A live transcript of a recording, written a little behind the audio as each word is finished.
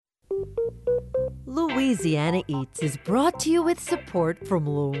Louisiana Eats is brought to you with support from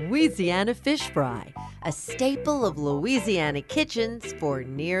Louisiana Fish Fry, a staple of Louisiana kitchens for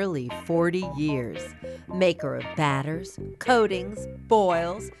nearly 40 years. Maker of batters, coatings,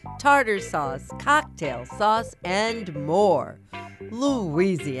 boils, tartar sauce, cocktail sauce, and more.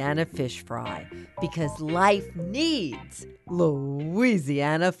 Louisiana Fish Fry, because life needs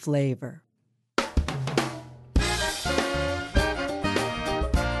Louisiana flavor.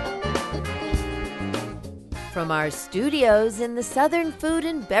 From our studios in the Southern Food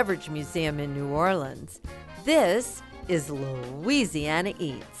and Beverage Museum in New Orleans, this is Louisiana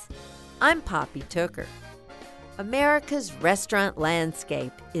Eats. I'm Poppy Tooker. America's restaurant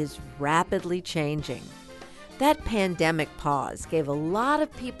landscape is rapidly changing. That pandemic pause gave a lot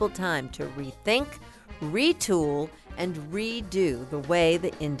of people time to rethink, retool, and redo the way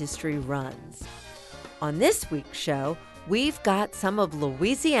the industry runs. On this week's show, we've got some of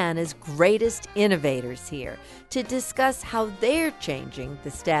Louisiana's greatest innovators here to discuss how they're changing the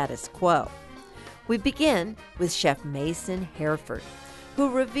status quo. We begin with Chef Mason Hereford,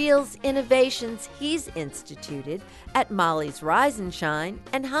 who reveals innovations he's instituted at Molly's Rise and Shine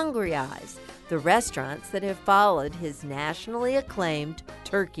and Hungry Eyes, the restaurants that have followed his nationally acclaimed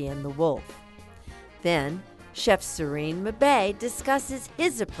Turkey and the Wolf. Then, Chef Serigne Mbaye discusses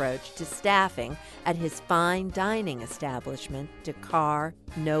his approach to staffing at his fine dining establishment, Dakar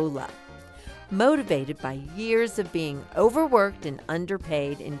NOLA. Motivated by years of being overworked and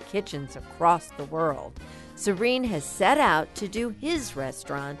underpaid in kitchens across the world, Serigne has set out to do his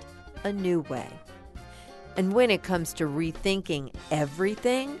restaurant a new way. And when it comes to rethinking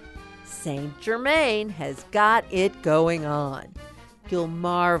everything, St. Germain has got it going on. You'll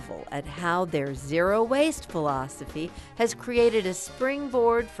marvel at how their zero-waste philosophy has created a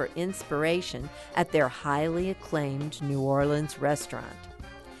springboard for inspiration at their highly acclaimed New Orleans restaurant.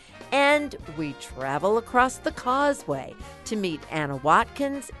 And we travel across the Causeway to meet Anna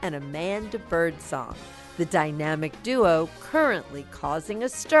Watkins and Amanda Birdsong, the dynamic duo currently causing a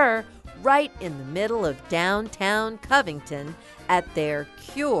stir right in the middle of downtown Covington at their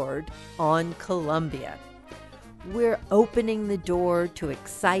Cured on Columbia. We're opening the door to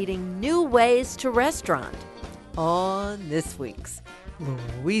exciting new ways to restaurant on this week's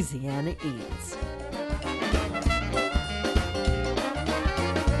Louisiana Eats.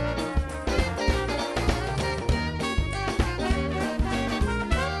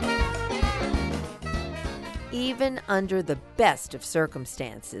 Even under the best of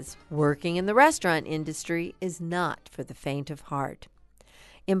circumstances, working in the restaurant industry is not for the faint of heart.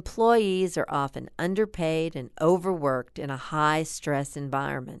 Employees are often underpaid and overworked in a high-stress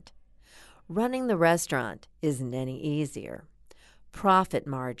environment. Running the restaurant isn't any easier. Profit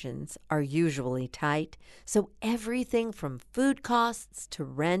margins are usually tight, so everything from food costs to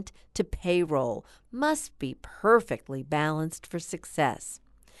rent to payroll must be perfectly balanced for success.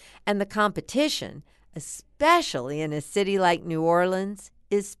 And the competition, especially in a city like New Orleans,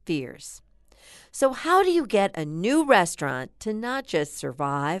 is fierce. So how do you get a new restaurant to not just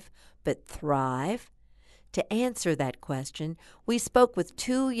survive, but thrive? To answer that question, we spoke with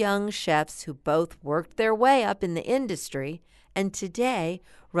two young chefs who both worked their way up in the industry and today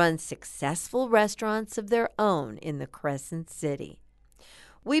run successful restaurants of their own in the Crescent City.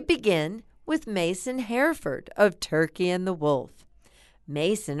 We begin with Mason Hereford of Turkey and the Wolf.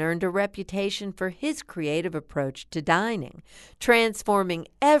 Mason earned a reputation for his creative approach to dining, transforming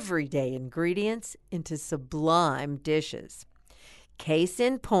everyday ingredients into sublime dishes. Case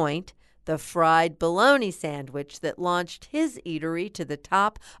in point, the fried bologna sandwich that launched his eatery to the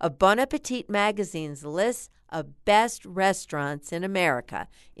top of Bon Appetit magazine's list of best restaurants in America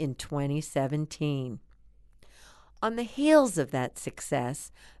in 2017. On the heels of that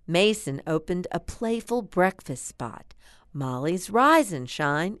success, Mason opened a playful breakfast spot, Molly's Rise and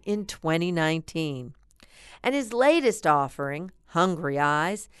Shine, in 2019. And his latest offering, Hungry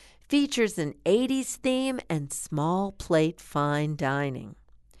Eyes, features an 80s theme and small plate fine dining.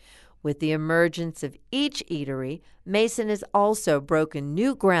 With the emergence of each eatery, Mason has also broken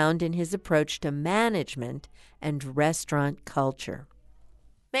new ground in his approach to management and restaurant culture.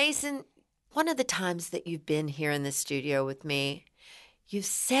 Mason, one of the times that you've been here in the studio with me, you've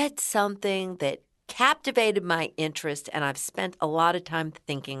said something that captivated my interest, and I've spent a lot of time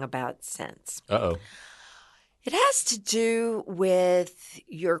thinking about since. Uh-oh. It has to do with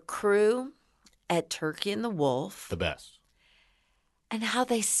your crew at Turkey and the Wolf. The best. And how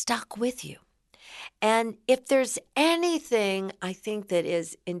they stuck with you. And if there's anything I think that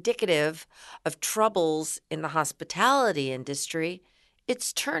is indicative of troubles in the hospitality industry,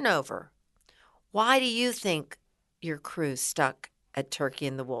 it's turnover. Why do you think your crew stuck at Turkey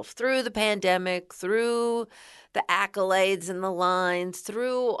and the Wolf through the pandemic, through the accolades and the lines,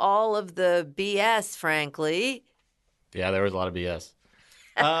 through all of the BS, frankly? Yeah, there was a lot of BS.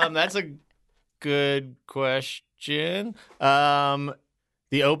 That's a good question.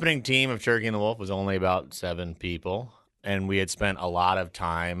 The opening team of Turkey and the Wolf was only about 7 people, and we had spent a lot of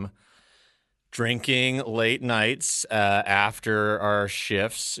time drinking late nights after our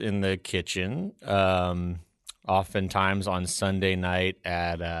shifts in the kitchen, oftentimes on Sunday night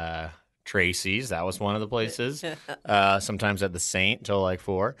at Tracy's. That was one of the places. Sometimes at the Saint till like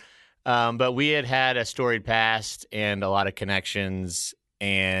 4. But we had a storied past and a lot of connections,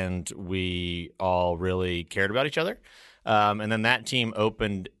 and we all really cared about each other. And then that team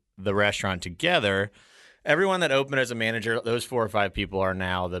opened the restaurant together. Everyone that opened as a manager, those 4 or 5 people are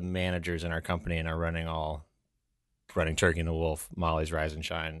now the managers in our company and are running Turkey and the Wolf, Molly's Rise and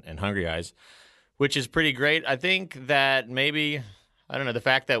Shine, and Hungry Eyes, which is pretty great. I think that maybe, I don't know, the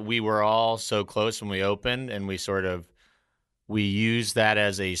fact that we were all so close when we opened, and we used that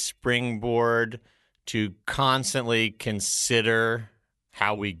as a springboard to constantly consider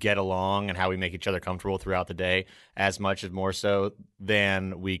how we get along and how we make each other comfortable throughout the day, as much as more so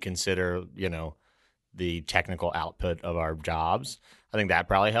than we consider, the technical output of our jobs. I think that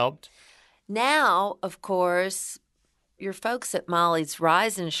probably helped. Now, of course, your folks at Molly's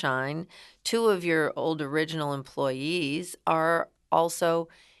Rise and Shine, 2 of your old original employees are also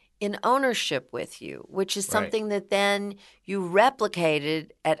in ownership with you, which is something that then you replicated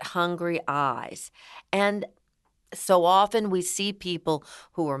at Hungry Eyes. And so often we see people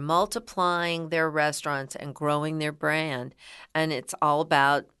who are multiplying their restaurants and growing their brand, and it's all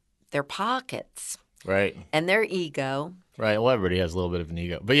about their pockets. Right. And their ego. Right. Well, everybody has a little bit of an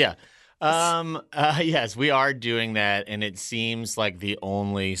ego. But yeah. Yes, we are doing that, and it seems like the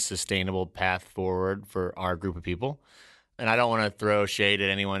only sustainable path forward for our group of people. And I don't want to throw shade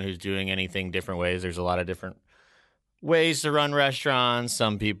at anyone who's doing anything different ways. There's a lot of different ways to run restaurants.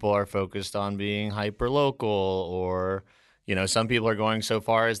 Some people are focused on being hyper local, or some people are going so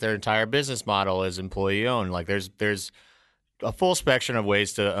far as their entire business model is employee owned. Like there's a full spectrum of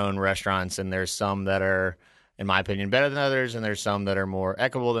ways to own restaurants, and there's some that are, in my opinion, better than others, and there's some that are more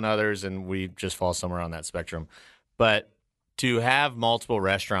equitable than others, and we just fall somewhere on that spectrum. But to have multiple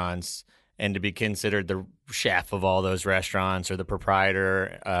restaurants and to be considered the chef of all those restaurants or the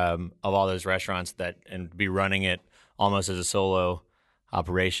proprietor of all those restaurants and be running it almost as a solo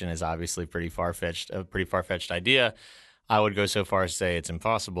operation is obviously a pretty far-fetched idea. I would go so far as to say it's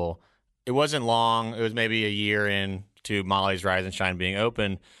impossible. It wasn't long. It was maybe a year in to Molly's Rise and Shine being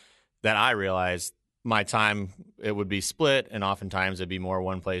open that I realized my time, it would be split, and oftentimes it'd be more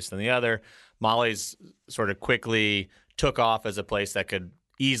one place than the other. Molly's sort of quickly took off as a place that could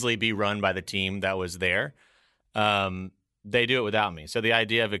easily be run by the team that was there. They do it without me. So the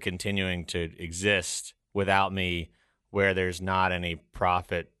idea of it continuing to exist without me, where there's not any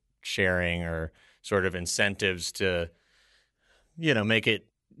profit sharing or sort of incentives to, make it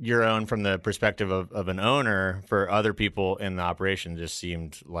your own from the perspective of an owner for other people in the operation, just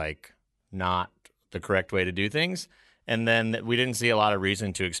seemed like not the correct way to do things. And then we didn't see a lot of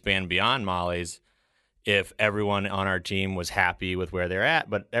reason to expand beyond Molly's if everyone on our team was happy with where they're at,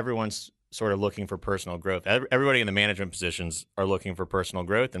 but everyone's sort of looking for personal growth. Everybody in the management positions are looking for personal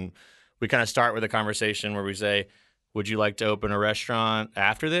growth. And we kind of start with a conversation where we say, would you like to open a restaurant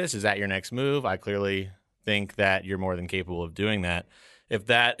after this? Is that your next move? I clearly think that you're more than capable of doing that. If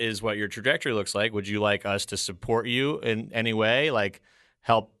that is what your trajectory looks like, would you like us to support you in any way? Like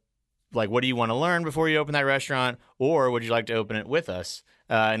help, like what do you want to learn before you open that restaurant? Or would you like to open it with us?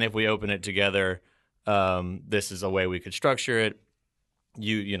 And if we open it together, this is a way we could structure it,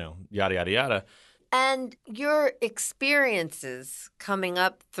 yada, yada, yada. And your experiences coming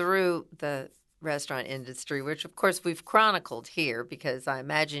up through the restaurant industry, which of course we've chronicled here because I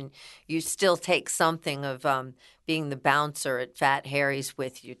imagine you still take something of being the bouncer at Fat Harry's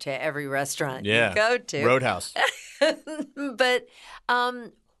with you to every restaurant you go to. Roadhouse. But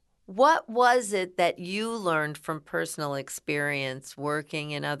what was it that you learned from personal experience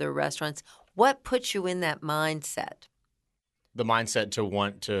working in other restaurants? What put you in that mindset? The mindset to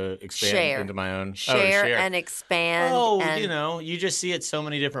want to expand into my own. Share and expand. You just see it so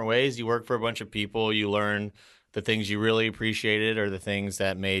many different ways. You work for a bunch of people. You learn the things you really appreciated or the things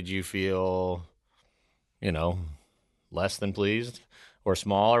that made you feel, less than pleased or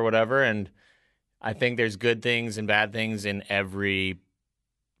small or whatever. And I think there's good things and bad things in every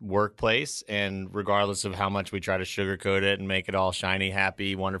workplace. And regardless of how much we try to sugarcoat it and make it all shiny,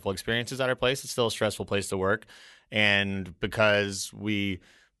 happy, wonderful experiences at our place, it's still a stressful place to work. And because we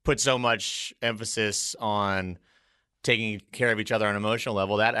put so much emphasis on taking care of each other on an emotional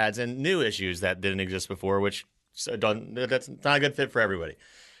level, that adds in new issues that didn't exist before, which that's not a good fit for everybody.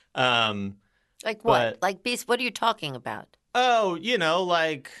 Like what? But Like Beast, what are you talking about? oh,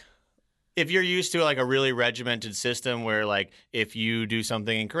 like if you're used to like a really regimented system where like if you do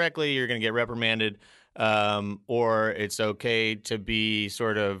something incorrectly, you're going to get reprimanded, or it's okay to be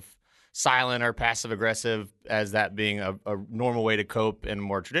sort of silent or passive aggressive as that being a normal way to cope in a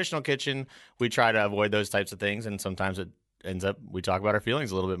more traditional kitchen. We try to avoid those types of things, and sometimes it ends up we talk about our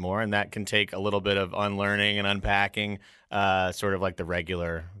feelings a little bit more, and that can take a little bit of unlearning and unpacking, sort of like the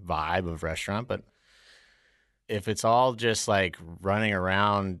regular vibe of restaurant. But if it's all just like running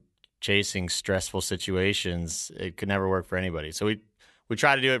around chasing stressful situations, it could never work for anybody. So we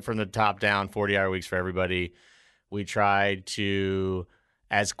try to do it from the top down, 40-hour weeks for everybody. We try to,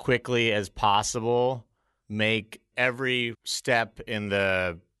 as quickly as possible, make every step in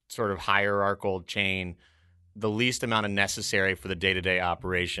the sort of hierarchical chain the least amount of necessary for the day-to-day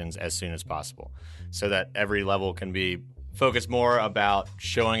operations as soon as possible, so that every level can be focused more about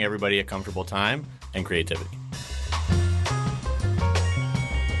showing everybody a comfortable time and creativity.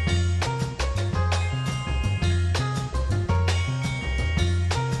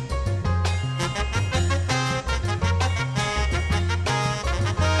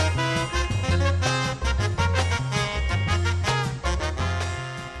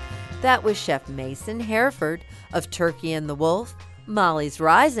 That was Chef Mason Hereford of Turkey and the Wolf, Molly's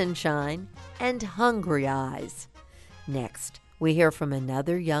Rise and Shine, and Hungry Eyes. Next, we hear from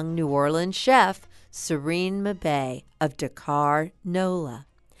another young New Orleans chef, Serigne Mbaye of Dakar NOLA.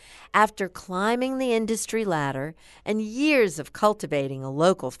 After climbing the industry ladder and years of cultivating a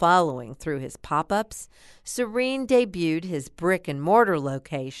local following through his pop-ups, Serigne debuted his brick-and-mortar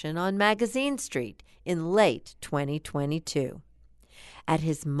location on Magazine Street in late 2022. At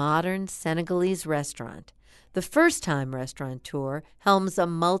his modern Senegalese restaurant, the first-time restaurateur helms a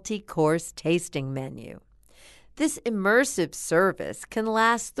multi-course tasting menu. This immersive service can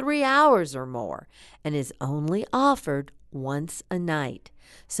last 3 hours or more and is only offered once a night,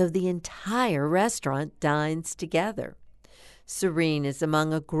 so the entire restaurant dines together. Serigne is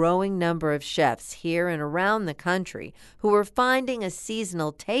among a growing number of chefs here and around the country who are finding a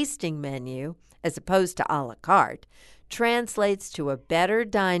seasonal tasting menu, as opposed to a la carte, translates to a better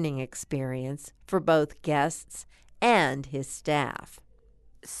dining experience for both guests and his staff.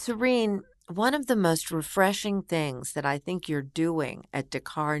 Serigne, one of the most refreshing things that I think you're doing at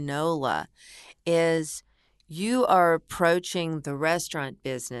Dakar NOLA is you are approaching the restaurant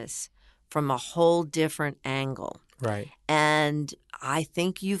business from a whole different angle. Right. And I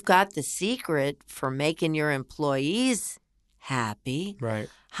think you've got the secret for making your employees happy. Right.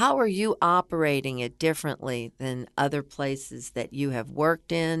 How are you operating it differently than other places that you have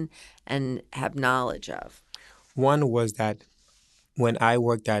worked in and have knowledge of? One was that when I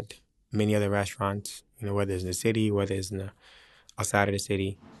worked at many other restaurants, whether it's in the city, whether it's outside of the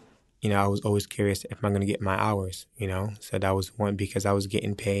city, I was always curious if I'm going to get my hours, So that was one, because I was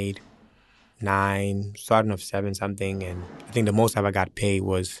getting paid 9, starting off 7 something, and I think the most I got paid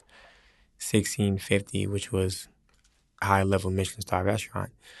was $16.50, which was a high-level Michelin star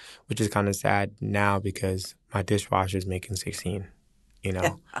restaurant, which is kind of sad now because my dishwasher is making 16,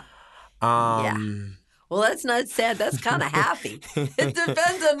 Yeah. Well, that's not sad. That's kind of happy. It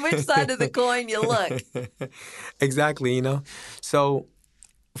depends on which side of the coin you look. Exactly, So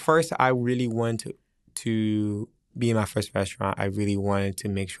first, I really wanted to be in my first restaurant. I really wanted to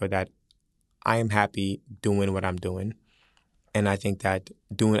make sure that I am happy doing what I'm doing. And I think that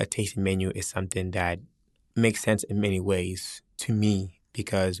doing a tasting menu is something that makes sense in many ways to me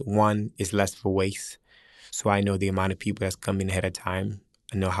because, one, it's less of a waste. So I know the amount of people that's coming ahead of time.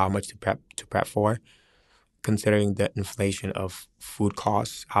 I know how much to prep for. Considering the inflation of food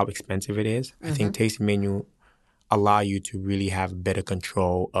costs, how expensive it is, I think tasting menu allow you to really have better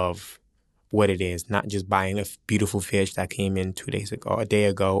control of what it is, not just buying a beautiful fish that came in 2 days ago, a day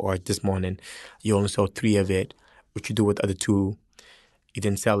ago, or this morning. You only sold 3 of it. What you do with the other 2, you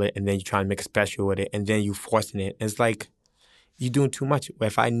didn't sell it, and then you try and make a special with it, and then you forcing it. It's like you're doing too much.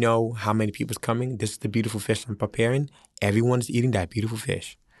 If I know how many people's coming, this is the beautiful fish I'm preparing, everyone's eating that beautiful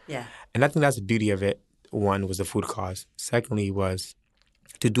fish. Yeah. And I think that's the beauty of it. One was the food cost. Secondly was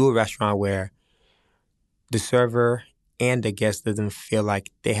to do a restaurant where the server and the guest doesn't feel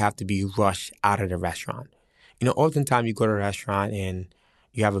like they have to be rushed out of the restaurant. Oftentimes you go to a restaurant and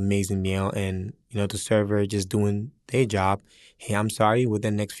you have an amazing meal and, the server just doing their job. Hey, I'm sorry,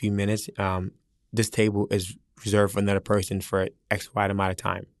 within the next few minutes, this table is reserved for another person for X, Y amount of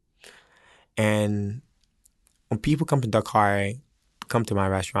time. And when people come to Dakar, come to my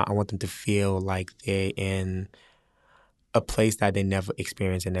restaurant, I want them to feel like they're in a place that they never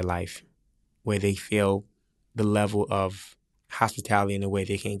experienced in their life, where they feel the level of hospitality in a way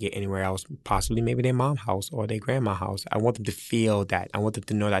they can't get anywhere else, possibly maybe their mom's house or their grandma's house. I want them to feel that. I want them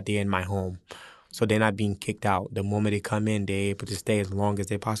to know that they're in my home. So they're not being kicked out. The moment they come in, they're able to stay as long as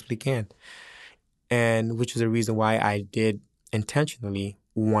they possibly can. And which is the reason why I did intentionally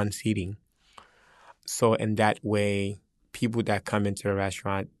one seating. So in that way, people that come into the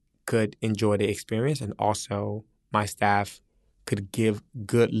restaurant could enjoy the experience, and also my staff could give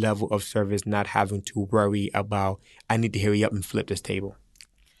good level of service, not having to worry about, I need to hurry up and flip this table.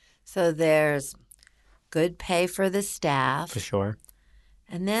 So there's good pay for the staff. For sure.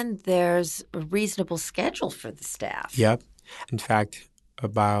 And then there's a reasonable schedule for the staff. Yep. In fact,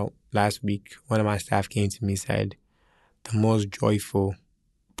 about last week, one of my staff came to me and said, the most joyful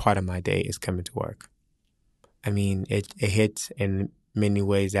part of my day is coming to work. I mean, it hits in many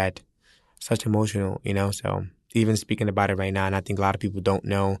ways that such emotional, so even speaking about it right now, and I think a lot of people don't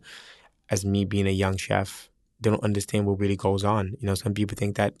know, as me being a young chef, they don't understand what really goes on. Some people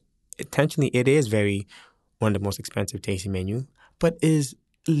think that intentionally it is one of the most expensive tasting menu, but is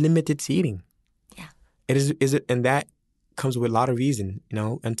limited seating. Yeah. And that comes with a lot of reason,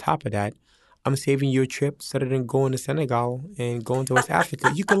 On top of that, I'm saving you a trip instead of than going to Senegal and going to West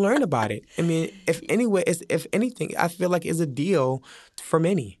Africa. You can learn about it. I mean, if anything, I feel like it's a deal for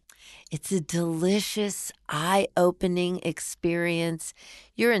many. It's a delicious, eye-opening experience.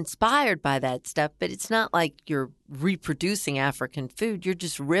 You're inspired by that stuff, but it's not like you're reproducing African food. You're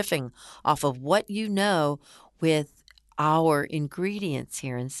just riffing off of what you know with our ingredients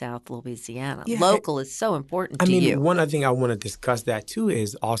here in South Louisiana. Yeah. Local is so important to you. One other thing I want to discuss that too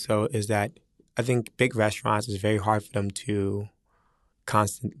is that I think big restaurants, it's very hard for them to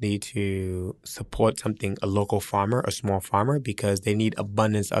constantly to support a local farmer, a small farmer, because they need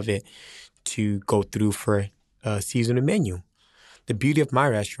abundance of it to go through for a seasonal menu. The beauty of my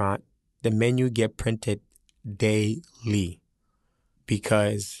restaurant, the menu get printed daily,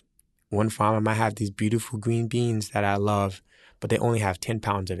 because one farmer might have these beautiful green beans that I love, but they only have 10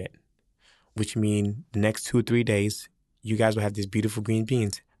 pounds of it, which means the next 2 or 3 days, you guys will have these beautiful green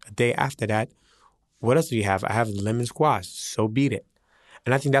beans. A day after that, what else do you have? I have lemon squash, so beat it.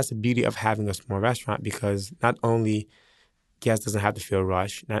 And I think that's the beauty of having a small restaurant, because not only guests doesn't have to feel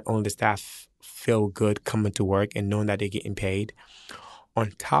rushed, not only the staff feel good coming to work and knowing that they're getting paid.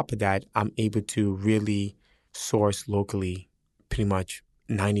 On top of that, I'm able to really source locally pretty much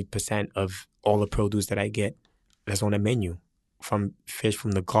 90% of all the produce that I get that's on the menu, from fish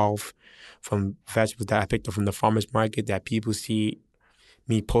from the Gulf, from vegetables that I picked up from the farmer's market that people see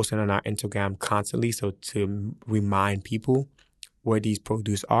me posting on our Instagram constantly, so to remind people where these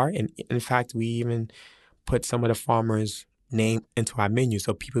produce are. And in fact, we even put some of the farmers' name into our menu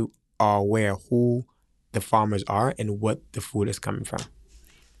so people are aware who the farmers are and what the food is coming from.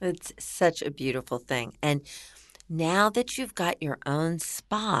 It's such a beautiful thing. And now that you've got your own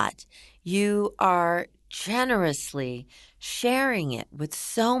spot, you are generously sharing it with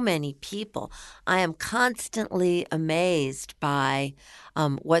so many people. I am constantly amazed by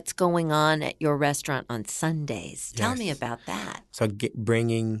what's going on at your restaurant on Sundays. Tell me about that. So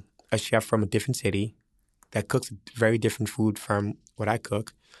bringing a chef from a different city that cooks very different food from what I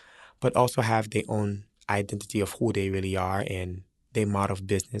cook, but also have their own identity of who they really are and their model of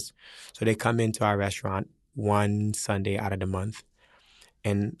business. So they come into our restaurant one Sunday out of the month,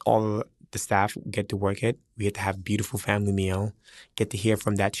 and all the staff get to work it. We get to have a beautiful family meal, get to hear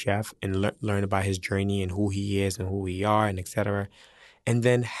from that chef and learn about his journey and who he is and who we are, and et cetera. And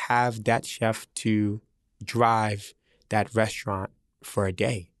then have that chef to drive that restaurant for a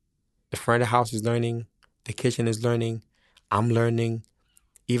day. The front of the house is learning, the kitchen is learning, I'm learning,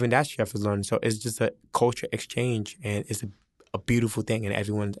 even that chef is learning. So it's just a culture exchange, and it's a beautiful thing, and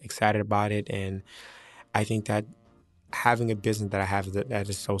everyone's excited about it. And I think that having a business that I have that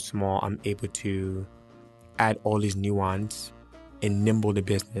is so small, I'm able to add all these nuance and nimble the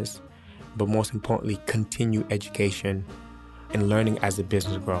business, but most importantly, continue education and learning as the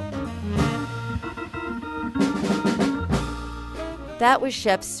business grows. That was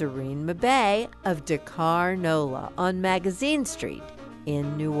Chef Serigne Mbaye of Dakar NOLA on Magazine Street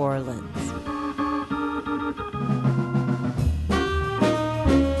in New Orleans.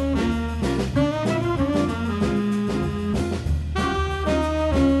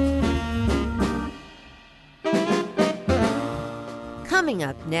 Coming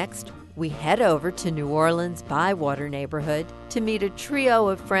up next, we head over to New Orleans' Bywater neighborhood to meet a trio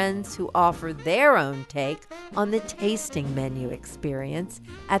of friends who offer their own take on the tasting menu experience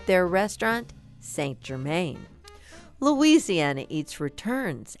at their restaurant, St. Germain. Louisiana Eats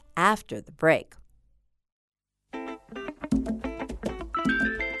returns after the break.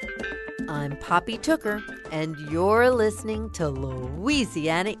 I'm Poppy Tooker, and you're listening to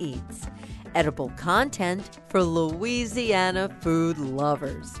Louisiana Eats, edible content for Louisiana food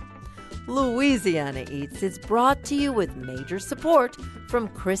lovers. Louisiana Eats is brought to you with major support from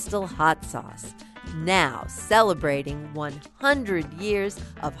Crystal Hot Sauce, now celebrating 100 years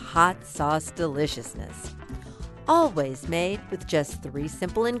of hot sauce deliciousness. Always made with just 3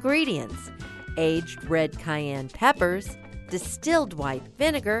 simple ingredients: aged red cayenne peppers, distilled white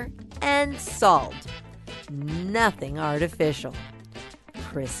vinegar, and salt. Nothing artificial.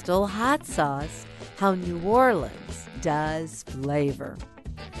 Crystal Hot Sauce, how New Orleans does flavor.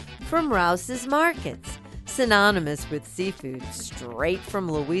 From Rouse's Markets, synonymous with seafood straight from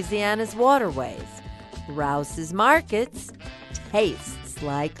Louisiana's waterways. Rouse's Markets tastes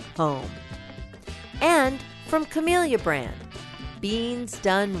like home. And from Camellia Brand, beans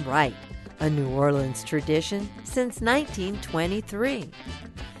done right, a New Orleans tradition since 1923.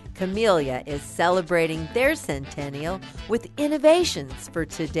 Camellia is celebrating their centennial with innovations for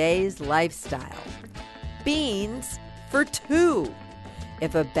today's lifestyle. Beans for 2.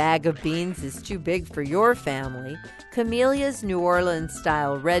 If a bag of beans is too big for your family, Camellia's New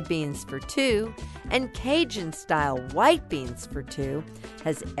Orleans-style red beans for 2 and Cajun-style white beans for 2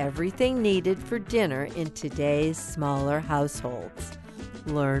 has everything needed for dinner in today's smaller households.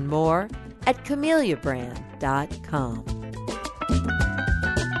 Learn more at CameliaBrand.com.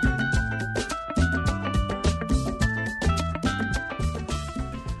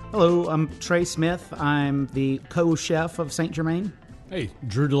 Hello, I'm Trey Smith. I'm the co-chef of St. Germain. Hey,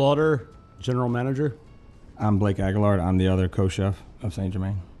 Drew Delaughter, General Manager. I'm Blake Aguillard. I'm the other co-chef of St.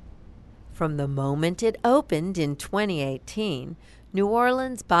 Germain. From the moment it opened in 2018, New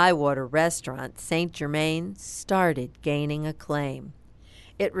Orleans Bywater restaurant St. Germain started gaining acclaim.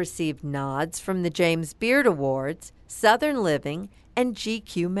 It received nods from the James Beard Awards, Southern Living, and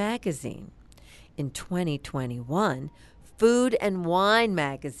GQ magazine. In 2021, Food and Wine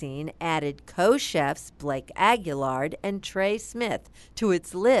magazine added co-chefs Blake Aguillard and Trey Smith to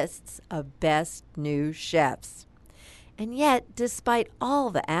its lists of best new chefs. And yet, despite all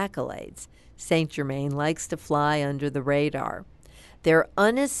the accolades, St. Germain likes to fly under the radar. Their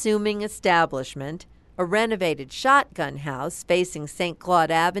unassuming establishment, a renovated shotgun house facing St. Claude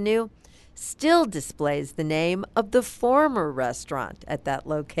Avenue, still displays the name of the former restaurant at that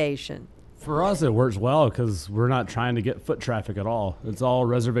location. For us, it works well because we're not trying to get foot traffic at all. It's all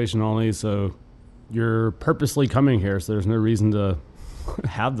reservation only, so you're purposely coming here, so there's no reason to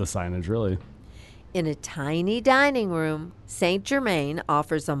have the signage, really. In a tiny dining room, St. Germain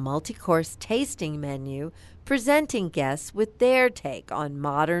offers a multi-course tasting menu presenting guests with their take on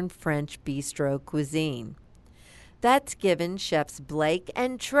modern French bistro cuisine. That's given chefs Blake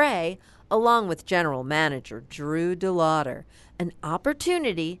and Trey, along with General Manager Drew Delaughter, an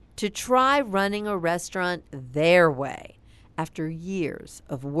opportunity to try running a restaurant their way after years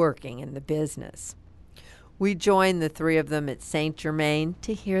of working in the business. We joined the 3 of them at St. Germain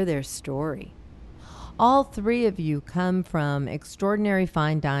to hear their story. All 3 of you come from extraordinary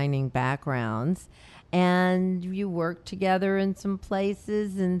fine dining backgrounds, and you work together in some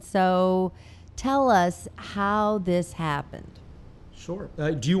places, and so tell us how this happened. Sure.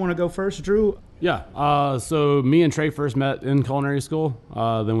 Do you want to go first, Drew? Yeah, so me and Trey first met in culinary school.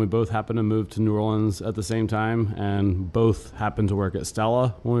 Then we both happened to move to New Orleans at the same time, and both happened to work at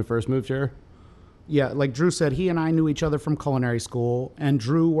Stella when we first moved here. Yeah, like Drew said, he and I knew each other from culinary school, and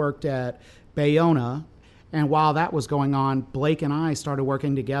Drew worked at Bayona. And while that was going on, Blake and I started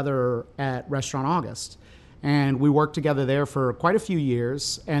working together at Restaurant August. And we worked together there for quite a few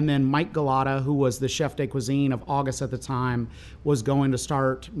years. And then Mike Galata, who was the chef de cuisine of August at the time, was going to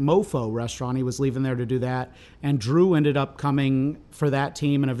start Mofo Restaurant. He was leaving there to do that. And Drew ended up coming for that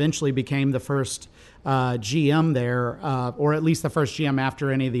team and eventually became the first GM there, or at least the first GM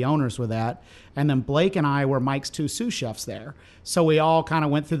after any of the owners were that. And then Blake and I were Mike's 2 sous chefs there. So we all kind of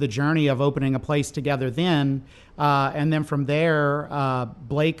went through the journey of opening a place together then. And then from there,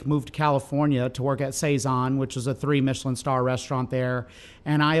 Blake moved to California to work at Saison, which was a 3 Michelin star restaurant there.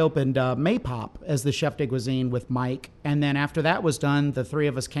 And I opened Maypop as the chef de cuisine with Mike. And then after that was done, the 3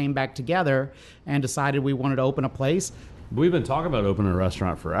 of us came back together and decided we wanted to open a place. We've been talking about opening a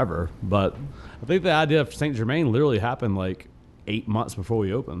restaurant forever, but I think the idea of St. Germain literally happened like 8 months before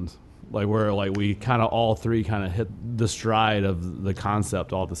we opened. Like where like we kind of all 3 kind of hit the stride of the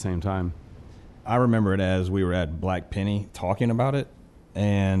concept all at the same time. I remember it as we were at Black Penny talking about it,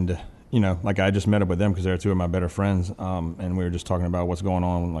 and you know, like I just met up with them because they're 2 of my better friends, and we were just talking about what's going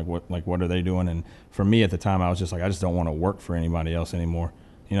on, what are they doing. And for me at the time, I was just like, I just don't want to work for anybody else anymore.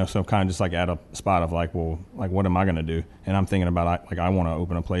 You know, so I'm kind of just like at a spot of like, well, like what am I going to do? And I'm thinking about like I want to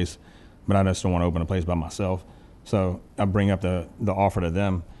open a place but I just don't want to open a place by myself. So I bring up the offer to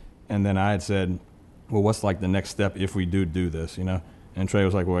them. And then I had said, well, what's like the next step if we do this, you know? And Trey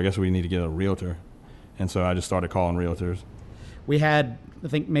was like, well, I guess we need to get a realtor. And so I just started calling realtors. We had, I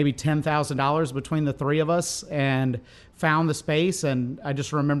think, maybe $10,000 between the three of us and found the space. And I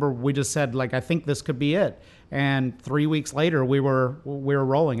just remember we just said, like, I think this could be it. And 3 weeks later, we were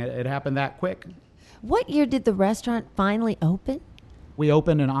rolling. It happened that quick. What year did the restaurant finally open? We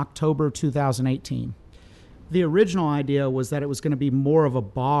opened in October 2018. The original idea was that it was going to be more of a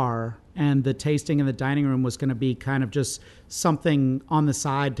bar, and the tasting in the dining room was going to be kind of just something on the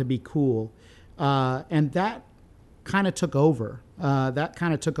side to be cool. And that kind of took over.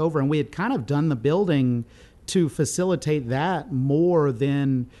 And we had kind of done the building to facilitate that more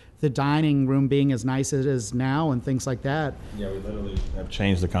than the dining room being as nice as it is now and things like that. Yeah, we literally have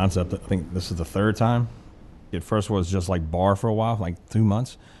changed the concept. I think this is the third time. It first was just like bar for a while, like 2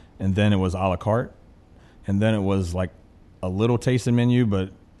 months, and then it was a la carte, and then it was like a little tasting menu,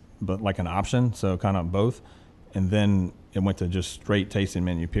 but like an option, so kind of both, and then it went to just straight tasting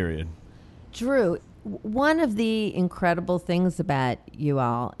menu, period. Drew, one of the incredible things about you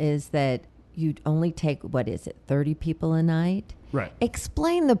all is that you only take, 30 people a night? Right.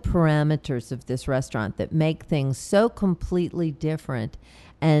 Explain the parameters of this restaurant that make things so completely different,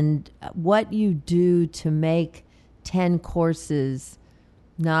 and what you do to make 10 courses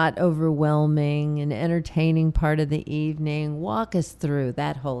not overwhelming and entertaining part of the evening. Walk us through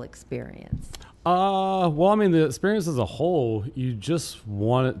that whole experience. Well, I mean, the experience as a whole, you just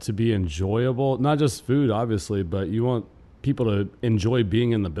want it to be enjoyable. Not just food, obviously, but you want people to enjoy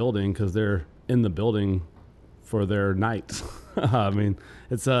being in the building because they're in the building for their night. I mean,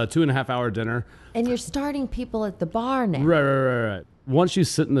 it's a 2.5 hour dinner. And you're starting people at the bar now. Right. Once you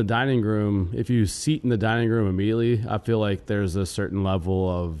sit in the dining room, if you seat in the dining room immediately, I feel like there's a certain level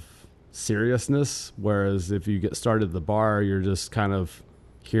of seriousness. Whereas if you get started at the bar, you're just kind of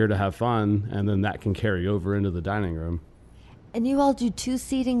here to have fun, and then that can carry over into the dining room. And you all do 2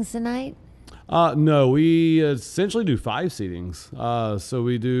 seatings a night? No, we essentially do 5 seatings. So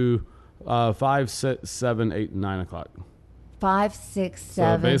we do 5, 6, 7, 8, and 9 o'clock. 5, 6,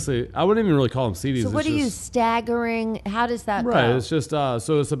 7. So basically, I wouldn't even really call them seatings. So what are you staggering? How does that right, go? It's just,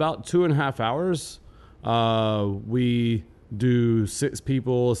 so it's about 2.5 hours. We do 6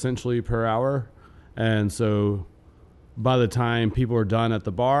 people essentially per hour. And so by the time people are done at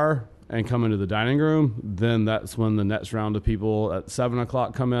the bar and come into the dining room, then that's when the next round of people at 7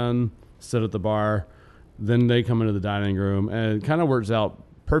 o'clock come in, sit at the bar, then they come into the dining room, and it kind of works out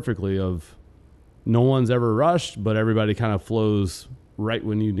perfectly of no one's ever rushed, but everybody kind of flows right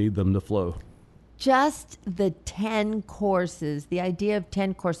when you need them to flow. Just the 10 courses, the idea of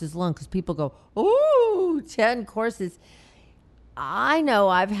 10 courses alone, because people go, ooh, 10 courses. I know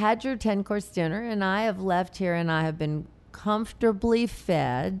I've had your 10-course dinner, and I have left here and I have been comfortably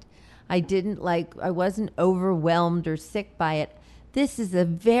fed. I wasn't overwhelmed or sick by it. This is a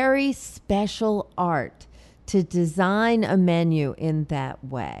very special art to design a menu in that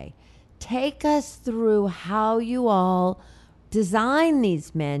way. Take us through how you all design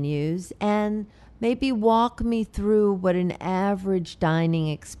these menus, and maybe walk me through what an average dining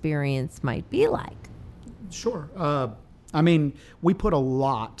experience might be like. Sure. I mean, we put a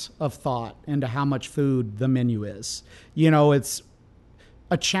lot of thought into how much food the menu is. You know, it's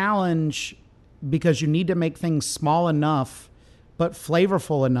a challenge because you need to make things small enough but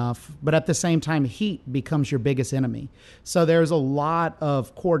flavorful enough, but at the same time, heat becomes your biggest enemy. So there's a lot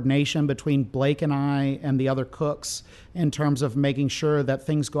of coordination between Blake and I and the other cooks in terms of making sure that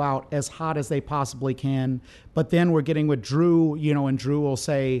things go out as hot as they possibly can. But then we're getting with Drew, and Drew will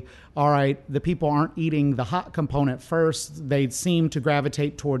say, all right, the people aren't eating the hot component first. They seem to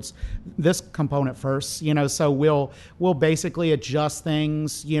gravitate towards this component first, so we'll basically adjust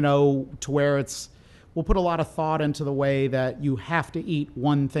things, to where we'll put a lot of thought into the way that you have to eat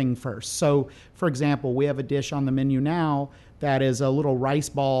one thing first. So, for example, we have a dish on the menu now that is a little rice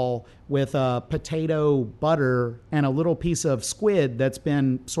ball with a potato butter and a little piece of squid that's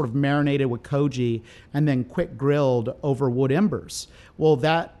been sort of marinated with koji and then quick grilled over wood embers. Well,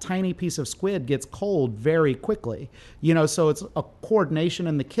 that tiny piece of squid gets cold very quickly. So it's a coordination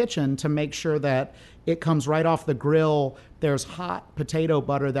in the kitchen to make sure that it comes right off the grill. There's hot potato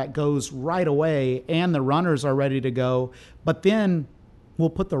butter that goes right away, and the runners are ready to go. But then we'll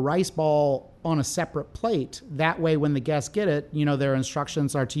put the rice ball on a separate plate. That way, when the guests get it, their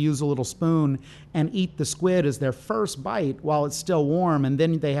instructions are to use a little spoon and eat the squid as their first bite while it's still warm. And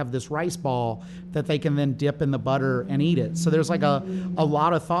then they have this rice ball that they can then dip in the butter and eat it. So there's like a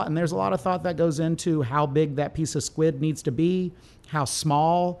lot of thought, and there's a lot of thought that goes into how big that piece of squid needs to be, how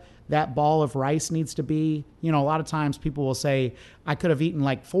small that ball of rice needs to be. You know, a lot of times people will say, I could have eaten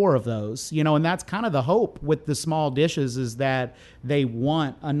like 4 of those, you know, and that's kind of the hope with the small dishes, is that they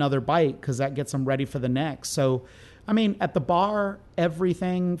want another bite because that gets them ready for the next. So, I mean, at the bar,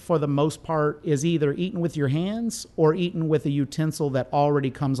 everything for the most part is either eaten with your hands or eaten with a utensil that already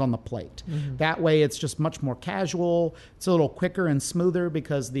comes on the plate. Mm-hmm. That way it's just much more casual. It's a little quicker and smoother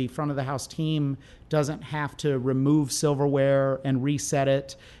because the front of the house team doesn't have to remove silverware and reset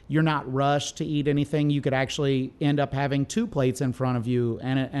it. You're not rushed to eat anything. You could actually end up having 2 plates in front of you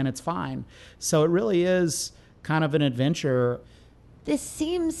and it's fine. So it really is kind of an adventure. This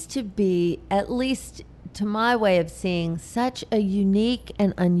seems to be, at least to my way of seeing, such a unique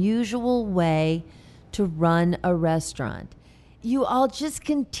and unusual way to run a restaurant. You all just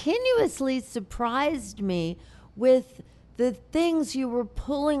continuously surprised me with the things you were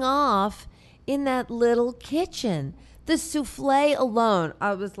pulling off in that little kitchen. The souffle alone,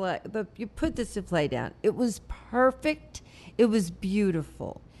 I was like, you put the souffle down. It was perfect. It was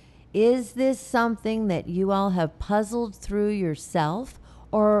beautiful. Is this something that you all have puzzled through yourself,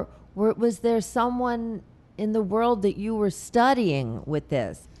 or was there someone in the world that you were studying with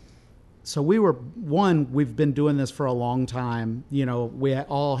this? So we've been doing this for a long time. You know, we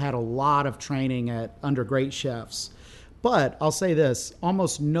all had a lot of training under great chefs. But I'll say this,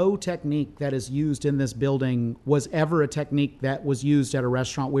 almost no technique that is used in this building was ever a technique that was used at a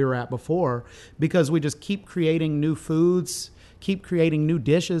restaurant we were at before, because we just keep creating new foods, keep creating new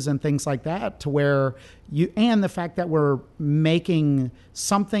dishes and things like that, to where and the fact that we're making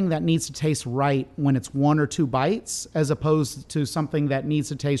something that needs to taste right when it's 1 or 2 bites, as opposed to something that needs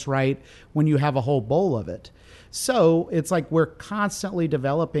to taste right when you have a whole bowl of it. So it's like we're constantly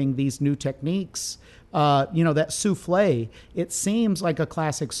developing these new techniques. That souffle, it seems like a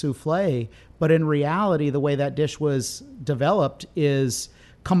classic souffle, but in reality, the way that dish was developed is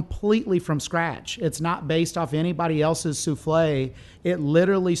completely from scratch. It's not based off anybody else's souffle. It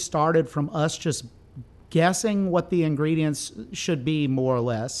literally started from us just guessing what the ingredients should be, more or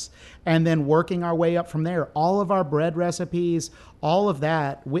less, and then working our way up from there. All of our bread recipes, all of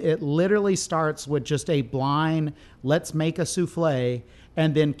that, it literally starts with just a blind, let's make a souffle,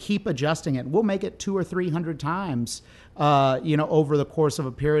 and then keep adjusting it. We'll make it 200 or 300 times, over the course of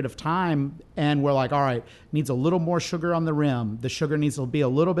a period of time. And we're like, all right, needs a little more sugar on the rim. The sugar needs to be a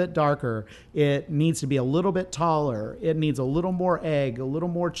little bit darker. It needs to be a little bit taller. It needs a little more egg, a little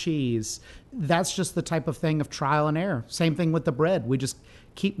more cheese. That's just the type of thing of trial and error. Same thing with the bread. We just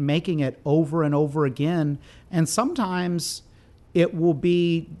keep making it over and over again. And sometimes it will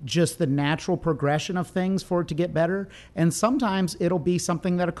be just the natural progression of things for it to get better. And sometimes it'll be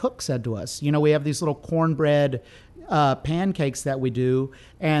something that a cook said to us. You know, we have these little cornbread pancakes that we do,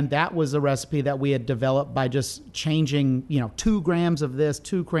 and that was a recipe that we had developed by just changing, 2 grams of this,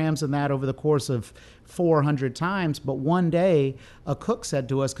 2 grams of that over the course of 400 times. But one day a cook said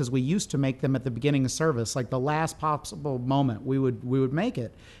to us, because we used to make them at the beginning of service, like the last possible moment we would make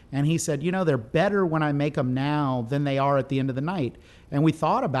it. And he said, they're better when I make them now than they are at the end of the night. And we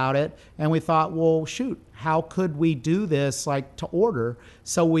thought about it, and we thought, well, shoot, how could we do this like to order?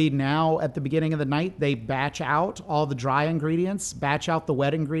 So we now, at the beginning of the night, they batch out all the dry ingredients, batch out the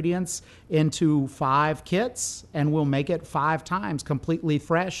wet ingredients into 5 kits, and we'll make it 5 times completely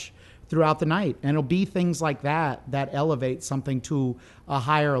fresh throughout the night. And it'll be things like that elevate something to a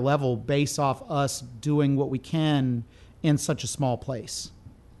higher level based off us doing what we can in such a small place.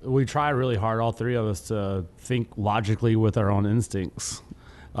 We try really hard, all 3 of us, to think logically with our own instincts.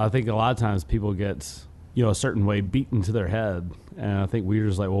 I think a lot of times people get, a certain way beaten to their head. And I think we're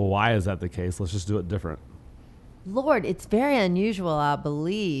just like, well, why is that the case? Let's just do it different. Lord, it's very unusual, I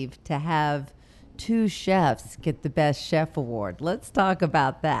believe, to have 2 chefs get the Best Chef Award. Let's talk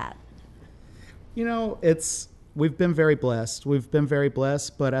about that. We've been very blessed.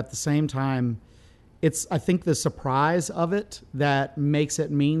 But at the same time, it's, I think, the surprise of it that makes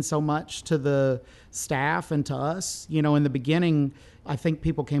it mean so much to the staff and to us. In the beginning, I think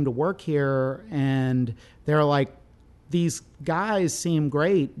people came to work here and they're like, these guys seem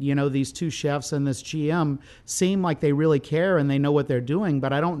great. These 2 chefs and this GM seem like they really care and they know what they're doing,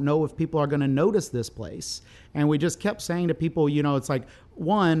 but I don't know if people are going to notice this place. And we just kept saying to people, it's like,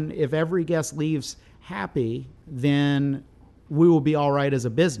 1, if every guest leaves happy, then we will be all right as a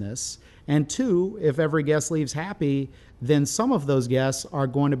business. And 2, if every guest leaves happy, then some of those guests are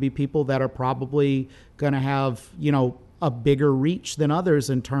going to be people that are probably going to have, a bigger reach than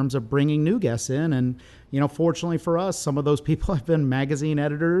others in terms of bringing new guests in. And, fortunately for us, some of those people have been magazine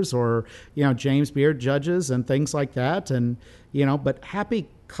editors or, James Beard judges and things like that. And, but happy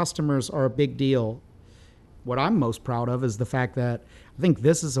customers are a big deal. What I'm most proud of is the fact that I think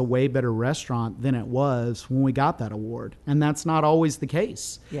this is a way better restaurant than it was when we got that award. And that's not always the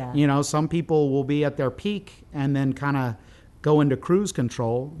case. Yeah. You know, some people will be at their peak and then kind of go into cruise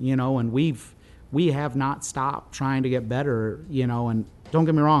control, you know, and we have not stopped trying to get better, you know, and don't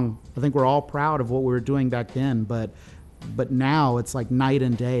get me wrong, I think we're all proud of what we were doing back then, but now it's like night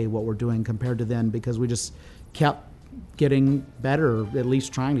and day what we're doing compared to then, because we just kept getting better, at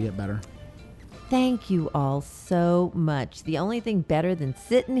least trying to get better. Thank you all so much. The only thing better than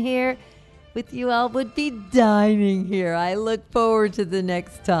sitting here with you all would be dining here. I look forward to the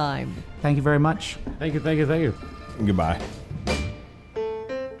next time. Thank you very much. Thank you, thank you, thank you. Goodbye.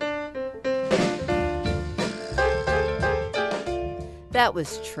 That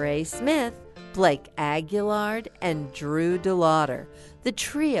was Trey Smith, Blake Aguillard, and Drew Delaughter, the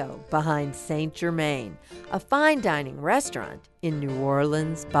trio behind St. Germain, a fine dining restaurant in New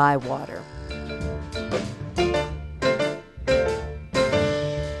Orleans by water.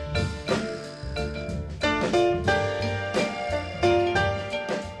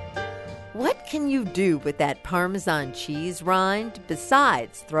 What can you do with that Parmesan cheese rind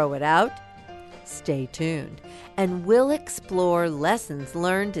besides throw it out? Stay tuned, and we'll explore lessons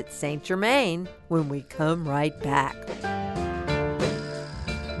learned at St. Germain when we come right back.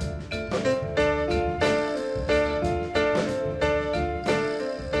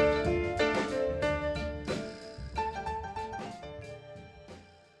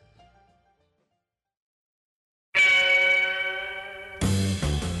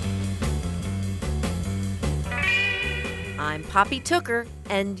 I'm Poppy Tooker,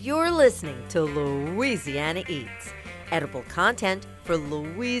 and you're listening to Louisiana Eats, edible content for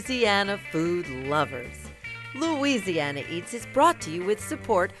Louisiana food lovers. Louisiana Eats is brought to you with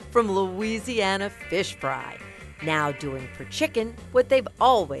support from Louisiana Fish Fry, now doing for chicken what they've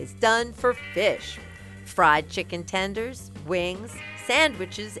always done for fish. Fried chicken tenders, wings,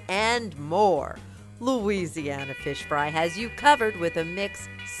 sandwiches, and more. Louisiana Fish Fry has you covered with a mix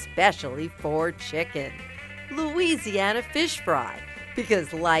specially for chicken. Louisiana Fish Fry,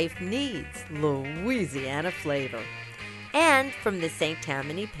 because life needs Louisiana flavor. And from the St.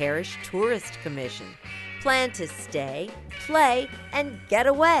 Tammany Parish Tourist Commission, plan to stay, play, and get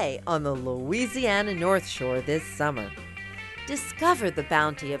away on the Louisiana North Shore this summer. Discover the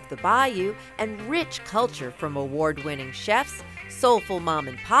bounty of the bayou and rich culture from award-winning chefs, soulful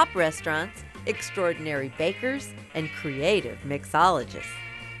mom-and-pop restaurants, extraordinary bakers, and creative mixologists.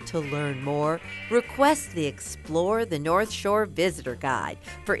 To learn more, request the Explore the North Shore Visitor Guide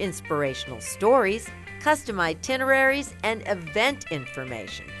for inspirational stories, custom itineraries, and event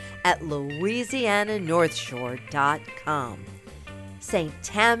information at louisiananorthshore.com. St.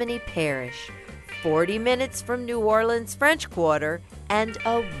 Tammany Parish, 40 minutes from New Orleans French Quarter and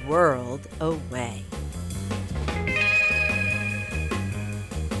a world away.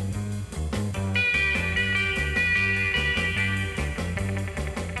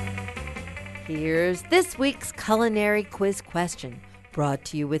 Here's this week's culinary quiz question, brought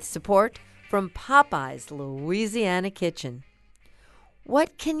to you with support from Popeye's Louisiana Kitchen.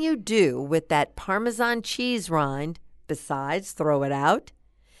 What can you do with that Parmesan cheese rind besides throw it out?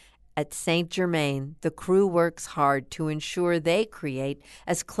 At St. Germain, the crew works hard to ensure they create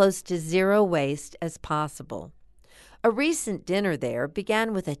as close to zero waste as possible. A recent dinner there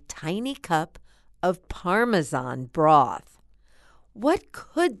began with a tiny cup of Parmesan broth. What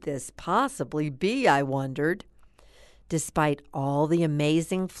could this possibly be, I wondered? Despite all the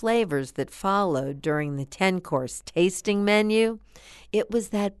amazing flavors that followed during the 10-course tasting menu, it was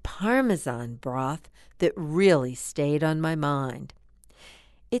that Parmesan broth that really stayed on my mind.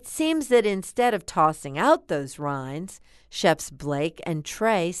 It seems that instead of tossing out those rinds, chefs Blake and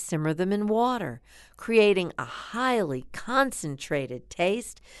Trey simmer them in water, creating a highly concentrated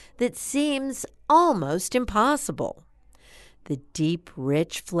taste that seems almost impossible. The deep,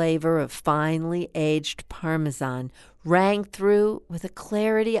 rich flavor of finely aged Parmesan rang through with a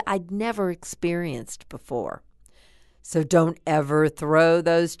clarity I'd never experienced before. So don't ever throw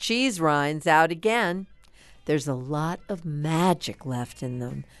those cheese rinds out again. There's a lot of magic left in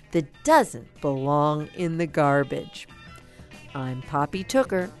them that doesn't belong in the garbage. I'm Poppy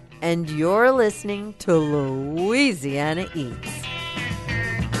Tooker, and you're listening to Louisiana Eats.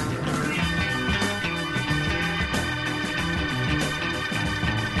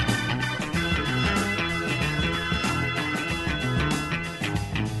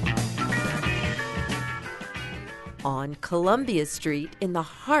 On Columbia Street in the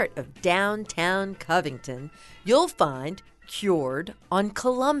heart of downtown Covington, you'll find Cured on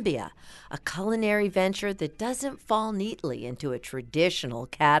Columbia, a culinary venture that doesn't fall neatly into a traditional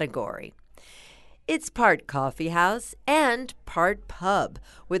category. It's part coffee house and part pub,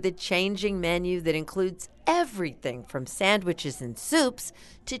 with a changing menu that includes everything from sandwiches and soups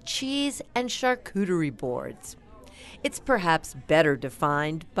to cheese and charcuterie boards. It's perhaps better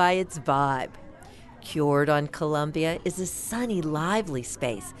defined by its vibe. Cured on Columbia is a sunny, lively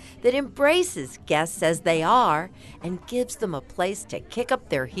space that embraces guests as they are and gives them a place to kick up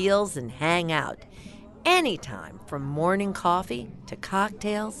their heels and hang out, anytime from morning coffee to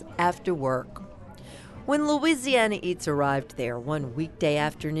cocktails after work. When Louisiana Eats arrived there one weekday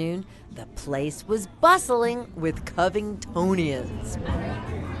afternoon, the place was bustling with Covingtonians.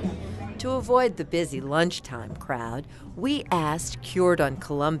 To avoid the busy lunchtime crowd, we asked Cured on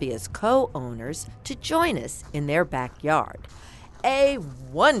Columbia's co-owners to join us in their backyard. A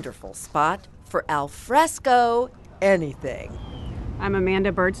wonderful spot for al fresco anything. I'm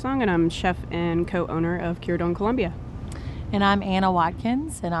Amanda Birdsong, and I'm chef and co-owner of Cured on Columbia. And I'm Anna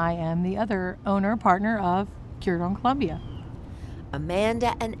Watkins, and I am the other owner-partner of Cured on Columbia.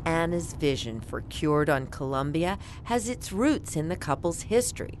 Amanda and Anna's vision for Cured on Columbia has its roots in the couple's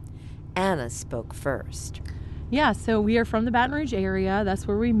history. Anna spoke first. Yeah, so we are from the Baton Rouge area. That's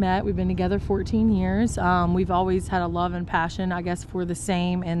where we met. We've been together 14 years. We've always had a love and passion, I guess, for the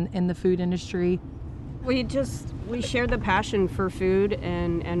same in the food industry. We share the passion for food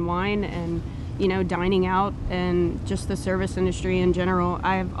and wine and, dining out and just the service industry in general.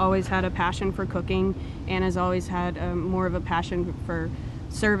 I've always had a passion for cooking. Anna's always had more of a passion for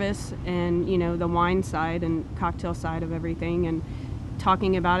service and, the wine side and cocktail side of everything, and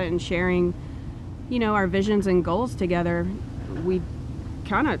talking about it and sharing, our visions and goals together. We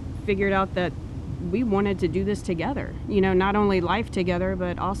kind of figured out that we wanted to do this together, not only life together,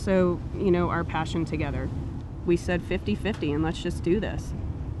 but also, our passion together. We said 50-50 and let's just do this.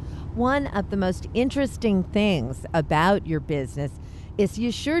 One of the most interesting things about your business is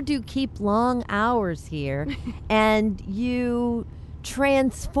you sure do keep long hours here and you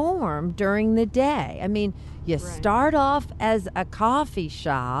transform during the day. I mean, you start off as a coffee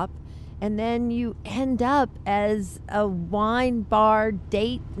shop and then you end up as a wine bar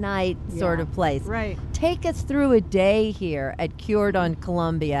date night sort of place. Right. Take us through a day here at Cured on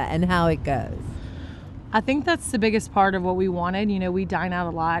Columbia and how it goes. I think that's the biggest part of what we wanted. We dine out a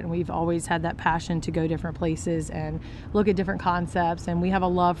lot, and we've always had that passion to go different places and look at different concepts, and we have a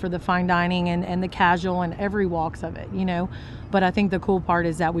love for the fine dining and the casual and every walks of it, But I think the cool part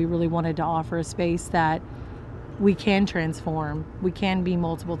is that we really wanted to offer a space that we can transform, we can be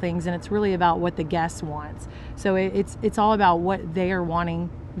multiple things, and it's really about what the guest wants. So it's all about what they are wanting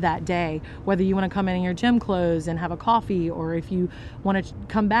that day, whether you want to come in your gym clothes and have a coffee, or if you want to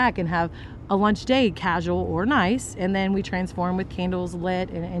come back and have a lunch day, casual or nice, and then we transform with candles lit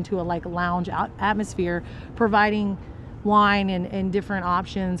and into a lounge atmosphere, providing wine and different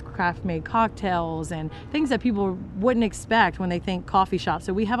options, craft made cocktails and things that people wouldn't expect when they think coffee shop.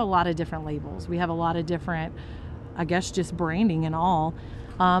 So we have a lot of different labels. We have a lot of different, I guess, just branding and all.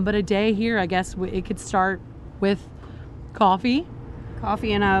 But a day here, I guess it could start with coffee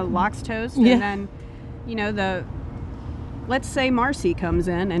And a lox toast, Yeah. and then, let's say Marcy comes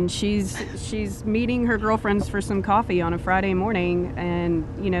in and she's meeting her girlfriends for some coffee on a Friday morning, and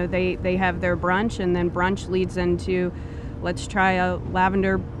they have their brunch, and then brunch leads into let's try a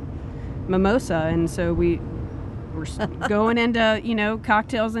lavender mimosa, and so we're going into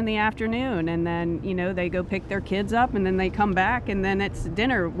cocktails in the afternoon, and then they go pick their kids up, and then they come back, and then it's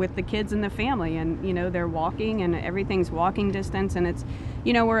dinner with the kids and the family, and they're walking, and everything's walking distance, and it's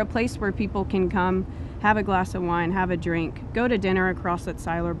we're a place where people can come, have a glass of wine, have a drink, go to dinner across at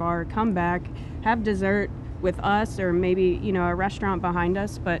Siler Bar, come back, have dessert with us, or maybe a restaurant behind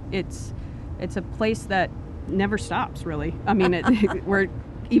us. But it's a place that never stops, really. I mean, we're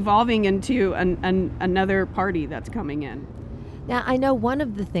evolving into another party that's coming in. Now, I know one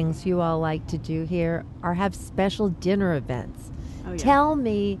of the things you all like to do here are have special dinner events. Oh, yeah. Tell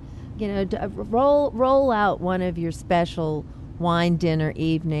me, roll out one of your special wine dinner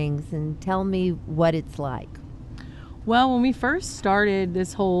evenings and tell me what it's like. Well, when we first started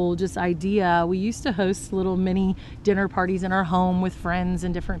this whole just idea, we used to host little mini dinner parties in our home with friends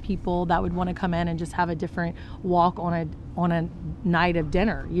and different people that would want to come in and just have a different walk on a night of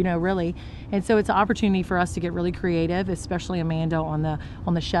dinner, really. And so it's an opportunity for us to get really creative, especially Amanda on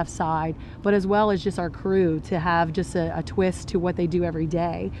the chef side, but as well as just our crew to have just a twist to what they do every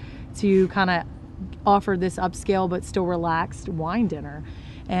day to kind of offer this upscale but still relaxed wine dinner.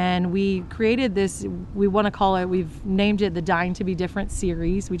 And we created this, we've named it the Dine to be Different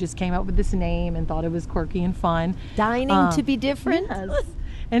series. We just came up with this name and thought it was quirky and fun. Dining to be different? Yes.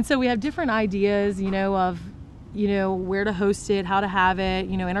 And so we have different ideas, of where to host it, how to have it,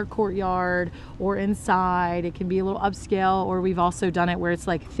 in our courtyard or inside. It can be a little upscale, or we've also done it where it's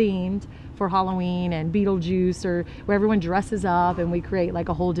like themed for Halloween and Beetlejuice, or where everyone dresses up and we create like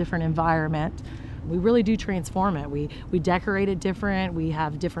a whole different environment. We really do transform it. We decorate it different. We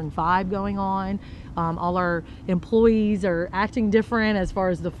have different vibe going on. All our employees are acting different as far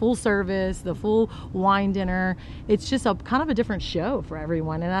as the full service, the full wine dinner. It's just a kind of a different show for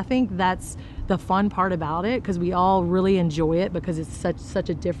everyone. And I think that's the fun part about it, because we all really enjoy it because it's such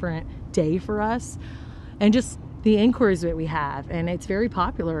a different day for us. And just the inquiries that we have, and it's very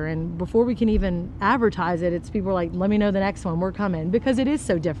popular. And before we can even advertise it, it's people are like, let me know the next one, we're coming, because it is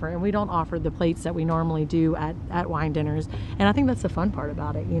so different. And we don't offer the plates that we normally do at wine dinners. And I think that's the fun part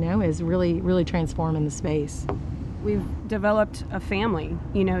about it, is really, really transforming the space. We've developed a family,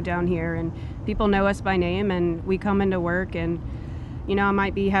 down here, and people know us by name, and we come into work and, I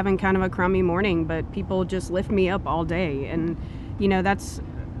might be having kind of a crummy morning, but people just lift me up all day. And,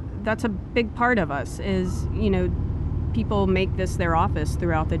 that's a big part of us is, people make this their office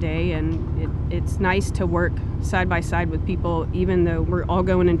throughout the day, and it's nice to work side by side with people, even though we're all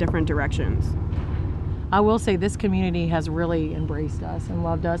going in different directions. I will say this community has really embraced us and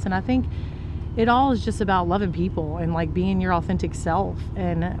loved us, and I think it all is just about loving people and like being your authentic self.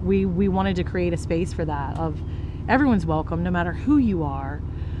 And we wanted to create a space for that, of everyone's welcome, no matter who you are,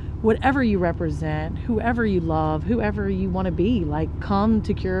 whatever you represent, whoever you love, whoever you want to be. Like, come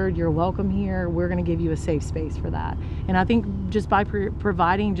to Cured, you're welcome here. We're going to give you a safe space for that. And I think just by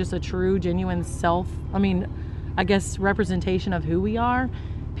providing just a true, genuine representation of who we are,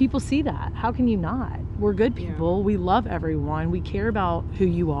 people see that. How can you not? We're good people. Yeah. We love everyone. We care about who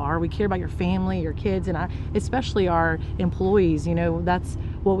you are. We care about your family, your kids, and especially our employees. That's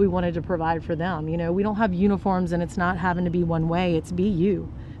what we wanted to provide for them. We don't have uniforms, and it's not having to be one way. It's be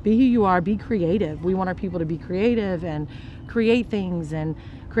you. Be who you are, be creative. We want our people to be creative and create things and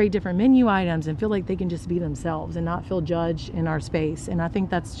create different menu items and feel like they can just be themselves and not feel judged in our space. And I think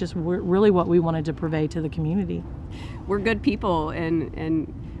that's just really what we wanted to purvey to the community. We're good people,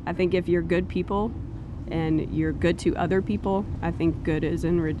 and I think if you're good people and you're good to other people, I think good is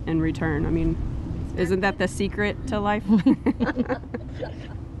in return. I mean, isn't that the secret to life?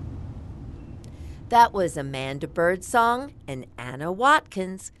 That was Amanda Birdsong and Anna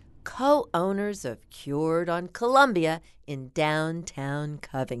Watkins, co-owners of Cured on Columbia in downtown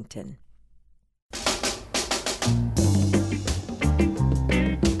Covington.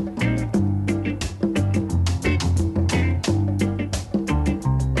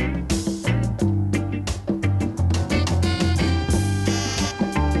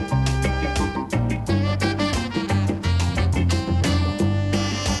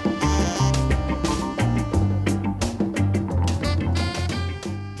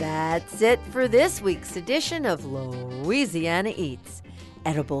 That's it for this week's edition of Louisiana Eats,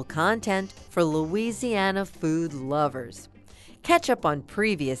 edible content for Louisiana food lovers. Catch up on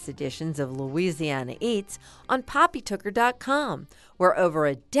previous editions of Louisiana Eats on poppytooker.com, where over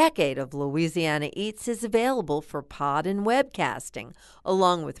a decade of Louisiana Eats is available for pod and webcasting,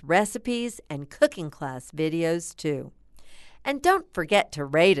 along with recipes and cooking class videos too. And don't forget to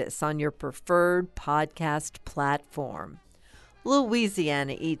rate us on your preferred podcast platform.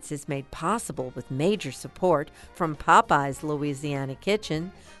 Louisiana Eats is made possible with major support from Popeye's Louisiana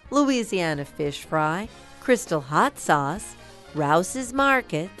Kitchen, Louisiana Fish Fry, Crystal Hot Sauce, Rouse's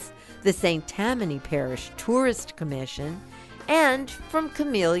Markets, the St. Tammany Parish Tourist Commission, and from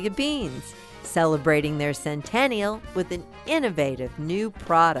Camellia Beans, celebrating their centennial with an innovative new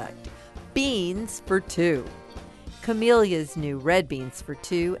product, Beans for Two. Camellia's new red beans for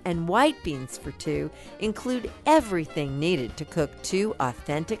two and white beans for two include everything needed to cook two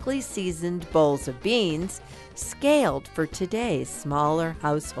authentically seasoned bowls of beans, scaled for today's smaller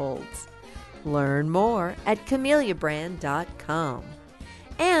households. Learn more at camelliabrand.com.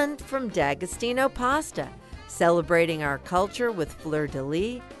 And from D'Agostino Pasta, celebrating our culture with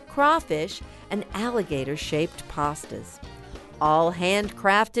fleur-de-lis, crawfish, and alligator-shaped pastas. All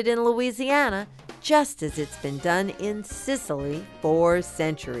handcrafted in Louisiana, just as it's been done in Sicily for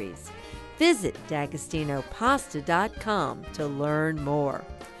centuries. Visit d'agostinopasta.com to learn more.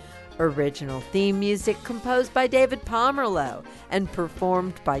 Original theme music composed by David Pomerleau and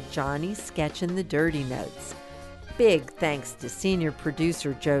performed by Johnny Sketch and the Dirty Notes. Big thanks to senior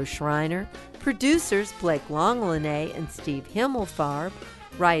producer Joe Schreiner, producers Blake Longlinay and Steve Himmelfarb,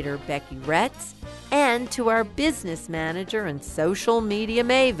 writer Becky Retz, and to our business manager and social media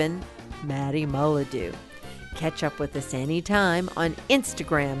maven, Maddie Mullidew. Catch up with us anytime on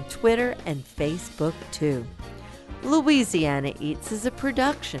Instagram, Twitter, and Facebook too. Louisiana Eats is a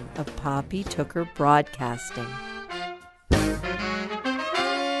production of Poppy Tooker Broadcasting.